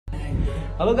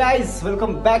Hello guys,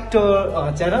 welcome back to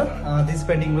our channel. This is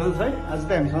Painting Rules है. आज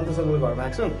चाहिँ हामी सन्तोषको घरमा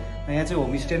आएको छौँ. यहाँ चाहिँ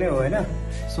होमस्टे नै हो हैन.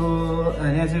 सो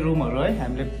यहाँ चाहिँ रुमहरु है.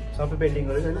 हामीले सबै पेन्टिङ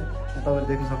गरेको हैन. तपाईहरु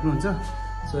देख्न सक्नुहुन्छ.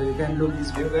 So you can look this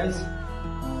view guys.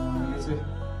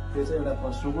 यो चाहिँ एउटा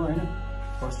फर्स्ट रुम हो हैन.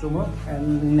 फर्स्ट रुम हो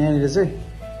एन्ड यहाँनिर चाहिँ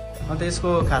अन्त यसको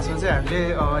खासमा चाहिँ हामीले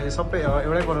यो सबै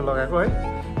एउटै कलर लगाएको है.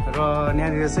 र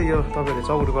यहाँनिर चाहिँ यो तपाईहरुले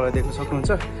चौकोटो कलर देख्न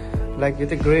सक्नुहुन्छ. लाइक यो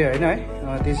चाहिँ ग्रे हैन है.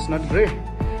 This is not grey.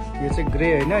 यो चाहिँ ग्रे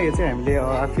हैन. यो चाहिँ हामीले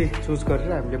आफै चुज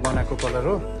गरेर हामीले बनाएको कलर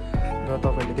हो. र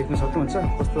तपाईहरुले देख्न सक्नुहुन्छ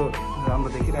कस्तो राम्रो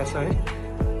देखिरहेछ है.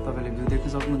 तपाईहरुले भ्यू देख्न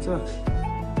सक्नुहुन्छ.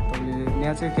 तपाईले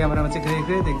यहाँ चाहिँ क्यामेरामा चाहिँ ग्रे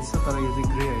ग्रे देखिन्छ तर यो चाहिँ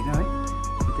ग्रे हैन है.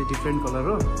 यो चाहिँ डिफरेन्ट कलर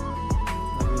हो.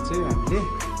 यो चाहिँ हामीले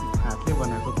हातले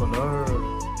बनाएको कलर.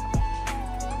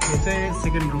 यो चाहिँ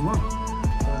सेकेन्ड रुम हो.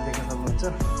 तपाईले देख्न सक्नुहुन्छ.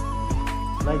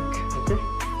 Like okay.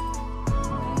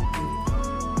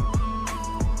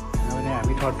 अब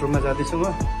हामी थर्ड रुममा जाँदैछौँ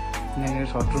हो. यहाँनिर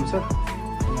थर्ड रुम छ.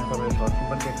 यहाँ तपाईले थर्ड रुम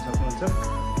पनि देख्न सक्नुहुन्छ.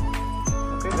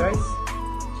 Okay guys.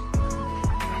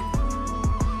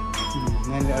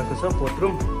 यहाँनिर अर्को छ फोर्थ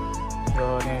रुम. र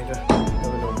यहाँनिर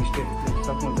तपाईले होमस्टे देख्न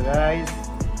सक्नुहुन्छ guys.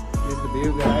 This the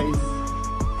view guys.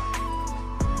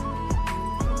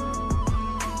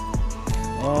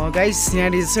 Guys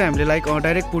यहाँनिर चाहिँ हामीले लाइक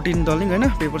डाइरेक्ट पुटिन दलिङ होइन.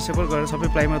 पेपर सेपर गरेर सबै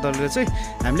प्लाइमा दलेर चाहिँ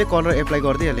हामीले कलर एप्लाई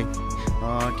गरिदिइहाल्यौँ.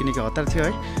 किनकि हतार थियो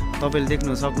है. तपाईँले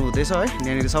देख्नु सक्नुहुँदैछ है.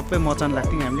 यहाँनिर सबै मचान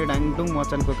लाग्थ्यौँ हामीले. डाङडुङ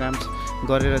मचानको काम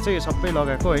गरेर चाहिँ यो सबै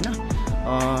लगाएको होइन.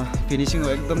 फिनिसिङ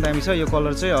एकदम दामी छ. यो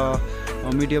कलर चाहिँ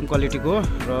मिडियम क्वालिटीको हो.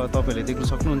 र तपाईँहरूले देख्न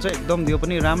सक्नुहुन्छ एकदम यो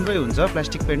पनि राम्रै हुन्छ.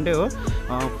 प्लास्टिक पेन्टै हो.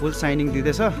 फुल साइनिङ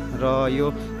दिँदैछ. र यो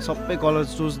सबै कलर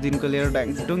चुज दिनको लिएर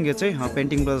डाङडुङ यो चाहिँ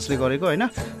पेन्टिङ ब्रदर्सले गरेको होइन.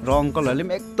 र अङ्कलहरूले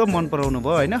पनि एकदम मन पराउनु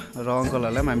भयो होइन. र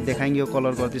अङ्कलहरूलाई पनि हामी देखायौँ यो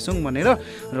कलर गर्दैछौँ भनेर.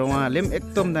 र उहाँहरूले पनि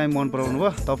एकदम दामी मन पराउनु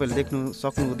भयो. तपाईँहरूले देख्नु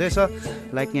सक्नुहुँदैछ.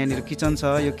 लाइक यहाँनिर किचन छ.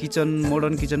 यो किचन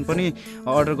मोडर्न किचन पनि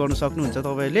अर्डर गर्नु सक्नुहुन्छ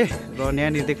तपाईँले. र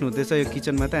यहाँनिर देख्नुहुँदैछ यो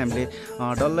किचनमा त हामीले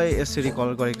डल्लै यसरी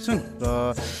कलर गरेको छौँ. र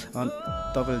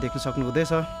तपाईँले देख्न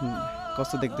सक्नुहुँदैछ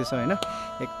कस्तो देख्दैछ होइन.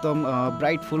 एकदम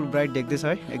ब्राइट फुल ब्राइट देख्दैछ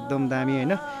है. एकदम दामी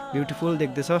होइन. ब्युटिफुल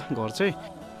देख्दैछ घर चाहिँ.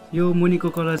 यो मुनिको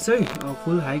कलर चाहिँ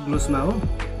फुल हाई ग्लोसमा हो.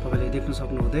 तपाईँले देख्न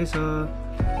सक्नुहुँदैछ.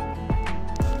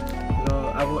 र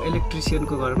अब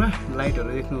इलेक्ट्रिसियनको घरमा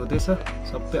लाइटहरू देख्नुहुँदैछ.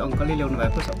 सबै अङ्कलले ल्याउनु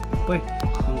भएको. सबै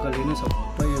अङ्कलले नै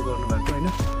सबै यो गर्नुभएको होइन.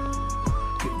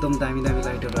 एकदम दामी दामी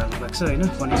लाइटहरू हाल्नु भएको छ होइन.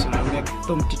 कनेक्सनहरू पनि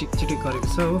एकदम चिटिक चिटिक गरेको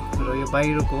छ हो. र यो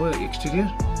बाहिरको हो एक्सटेरियर.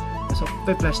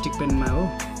 सबै प्लास्टिक पेनमा हो.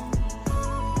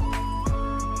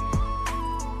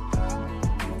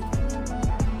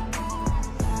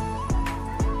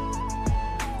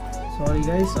 सरी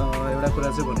गाइस एउटा कुरा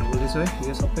चाहिँ भन्नु बोल्दैछु है.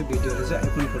 यो सबै भिडियोहरू चाहिँ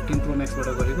आइफोन 14 प्रो म्याक्सबाट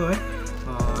गरेको है.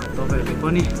 तपाईँहरूले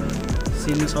पनि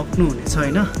चिन्नु सक्नुहुनेछ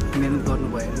होइन. मेहनत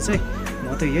गर्नुभयो भने चाहिँ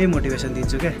म त यही मोटिभेसन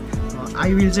दिन्छु क्या.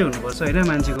 आई विल चाहिँ हुनुपर्छ होइन.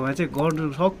 मान्छेकोमा चाहिँ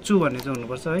गर्नु सक्छु भन्ने चाहिँ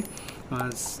हुनुपर्छ है.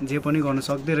 जे पनि गर्नु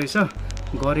सक्दै रहेछ.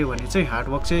 गऱ्यो भने चाहिँ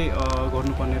हार्डवर्क चाहिँ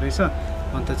गर्नुपर्ने रहेछ.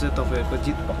 अन्त चाहिँ तपाईँहरूको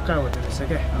जित पक्का हुँदो रहेछ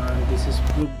क्या. This is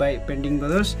prove by painting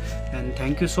brothers. And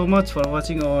thank you so much for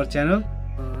watching our channel.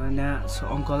 यहाँ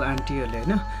अङ्कल आन्टीहरूले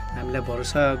होइन हामीलाई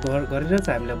भरोसा गरेर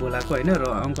चाहिँ हामीलाई बोलाएको होइन. र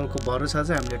अङ्कलको भरोसा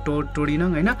चाहिँ हामीले तोडिनौँ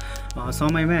होइन.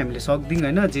 समयमै हामीले सक्दियौँ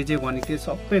होइन. जे भनेको थियो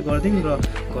सबै गरिदिउँ. र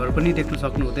घर पनि देख्न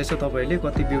सक्नुहुँदैछ तपाईँहरूले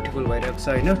कति ब्युटिफुल भइरहेको छ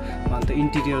होइन. अन्त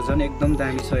इन्टिरियर झन् एकदम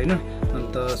दामी छ होइन.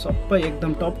 अन्त सबै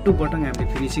एकदम टप टु बटम हामीले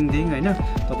फिनिसिङ दियौँ होइन.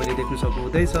 तपाईँले देख्न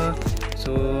सक्नुहुँदैछ.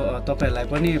 सो तपाईँहरूलाई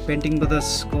पनि पेन्टिङ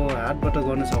ब्रदर्सको हातबाट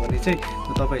गर्नु छ भने चाहिँ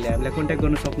तपाईँहरूले हामीलाई कन्ट्याक्ट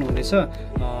गर्न सक्नुहुनेछ.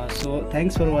 So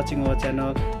thanks for watching our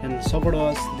channel and support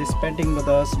us this painting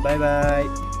brothers. By by.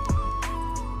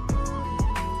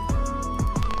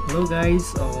 Hello guys.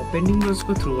 Painting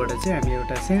ब्रदर्सको थ्रुबाट चाहिँ हामी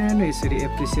एउटा सानो यसरी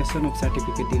एप्रिसिएसन अफ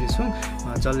सर्टिफिकेट दिनेछौँ.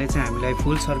 जसले चाहिँ हामीलाई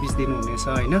फुल सर्भिस दिनुहुनेछ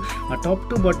होइन. टप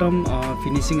टु बटम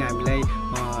फिनिसिङ हामीलाई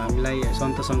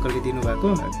सन्तोष अङ्कलले दिनुभएको.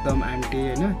 एकदम आन्टी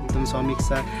होइन. एकदम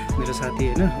समीक्षा मेरो साथी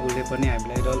होइन. उसले पनि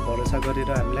हामीलाई डल भरोसा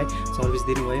गरेर हामीलाई सर्भिस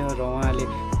दिनुभयो. र उहाँले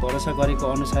भरोसा गरेको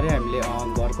अनुसारै हामीले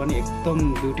घर पनि एकदम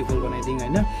ब्युटिफुल बनाइदिउँ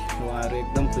होइन. उहाँहरू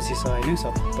एकदम खुसी छ होइन.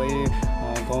 सबै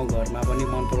गाउँघरमा पनि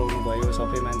मन पराउनु भयो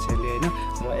सबै मान्छेहरूले होइन.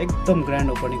 र एकदम ग्रान्ड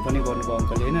ओपनिङ पनि गर्नुभयो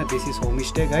अङ्कलले होइन. This is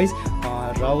homestay guys.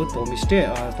 Rawat homestay.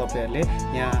 तपाईँहरूले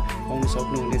यहाँ आउनु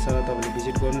सक्नुहुनेछ. तपाईँले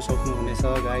भिजिट गर्नु सक्नुहुनेछ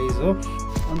गाइज हो.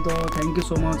 अन्त thank you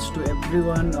so much to every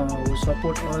one who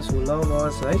support us who love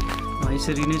अस है.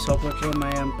 यसरी नै सपोर्ट र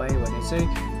माया पायो भने चाहिँ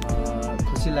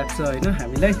खुसी लाग्छ होइन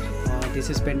हामीलाई. This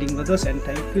is painting brothers and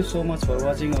thank you so much for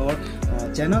watching our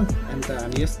channel. अन्त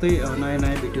हामी यस्तै नयाँ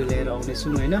नयाँ भिडियो लिएर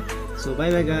आउनेछौँ होइन. So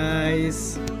by by guys.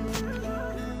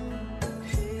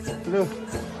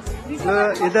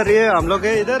 इधर ये हम लोग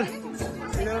है इधर.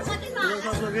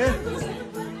 सब लोग है.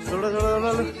 थोड़ा थोड़ा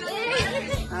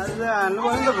हाल्नु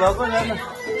पर्यो नि त भ्लग पनि हेर्नु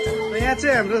यहाँ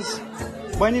चाहिँ हाम्रो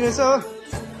बहिनी रहेछ हो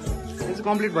यो चाहिँ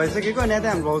कम्प्लिट भइसकेको अनि यहाँ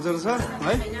चाहिँ हाम्रो भाउजूहरू छ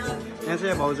है यहाँ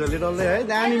चाहिँ भाउजूहरूले डल्लै है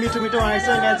दामी मिठो मिठो बनाएको छ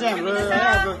यहाँ चाहिँ हाम्रो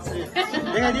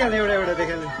देखाइदिइहाल्नु एउटा एउटा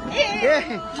देखाइदिनु ए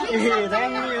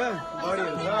दामी हो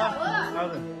बडीहरू छ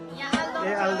हजुर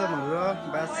ए आलुदमहरू हो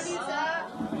बस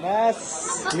बस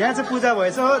यहाँ चाहिँ पूजा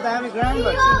भएछ हो दामी ग्रान्ड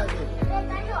भएको छ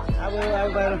अब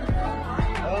बाहिर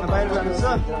बाहिर जानुपर्छ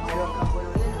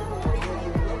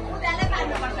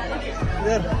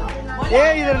ए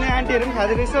इधर यहाँ आन्टीहरू पनि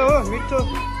खाँदो रहेछ हो मिठो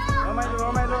रमाइलो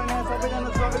रमाइलो यहाँ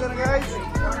सबैजना गाइस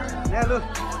यहाँ लु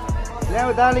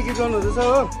यहाँ दाले गीत गाउनु हुँदैछ हो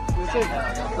यो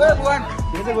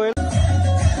चाहिँ गयो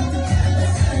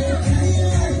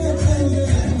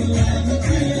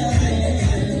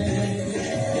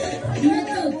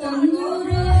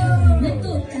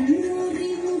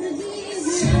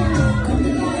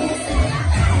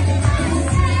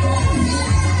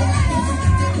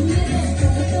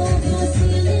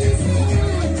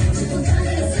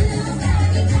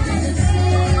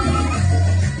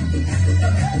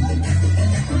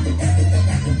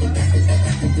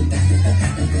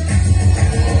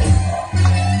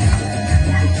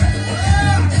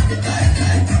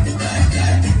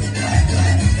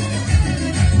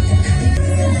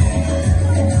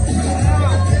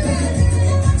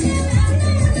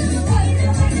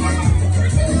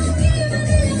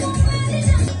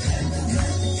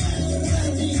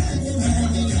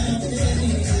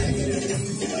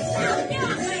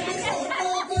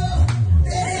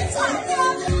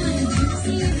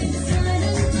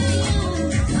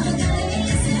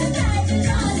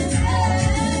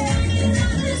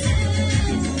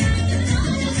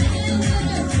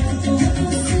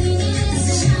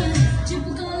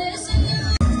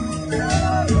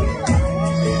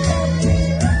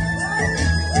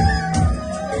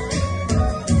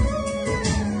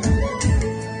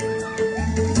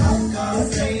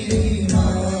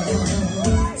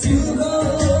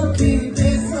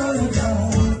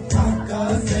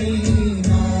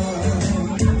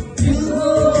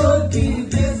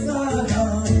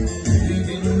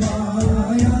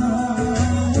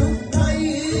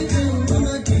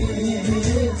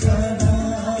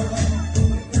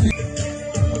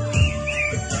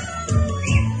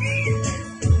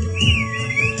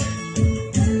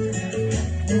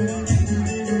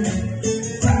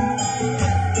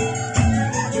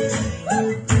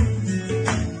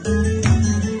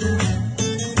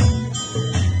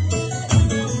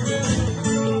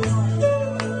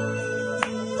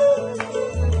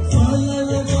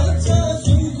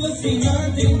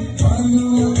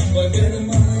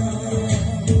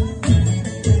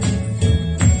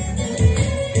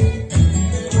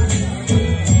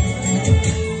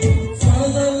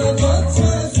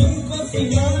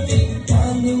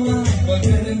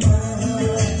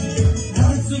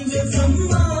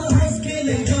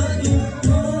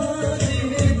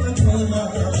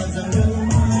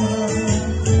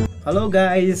hello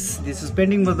guys this is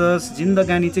painting brothers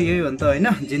जिन्दगानी चाहिँ यही हो नि त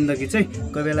हैन जिन्दगी चाहिँ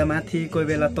कोही बेला माथि कोही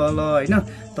बेला तल हैन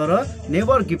तर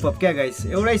नेभर गिभ अप क्या गाइस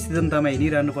एउटै सिद्धान्तमा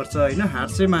हिँडिरहनु पर्छ हैन हार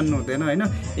चाहिँ मान्नु हुँदैन हैन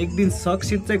एक दिन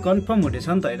सक्सेस चाहिँ कन्फर्म हुनेछ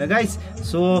नि त हैन गाइस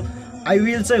सो आई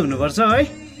विल चाहिँ हुनुपर्छ है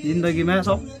जिन्दगीमा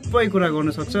सबै कुरा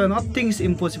गर्न सक्छ nothing is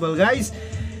impossible guys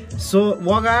so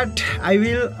work out I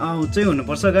will चाहिँ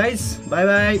हुनुपर्छ guys by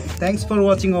by thanks for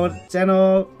watching our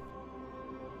channel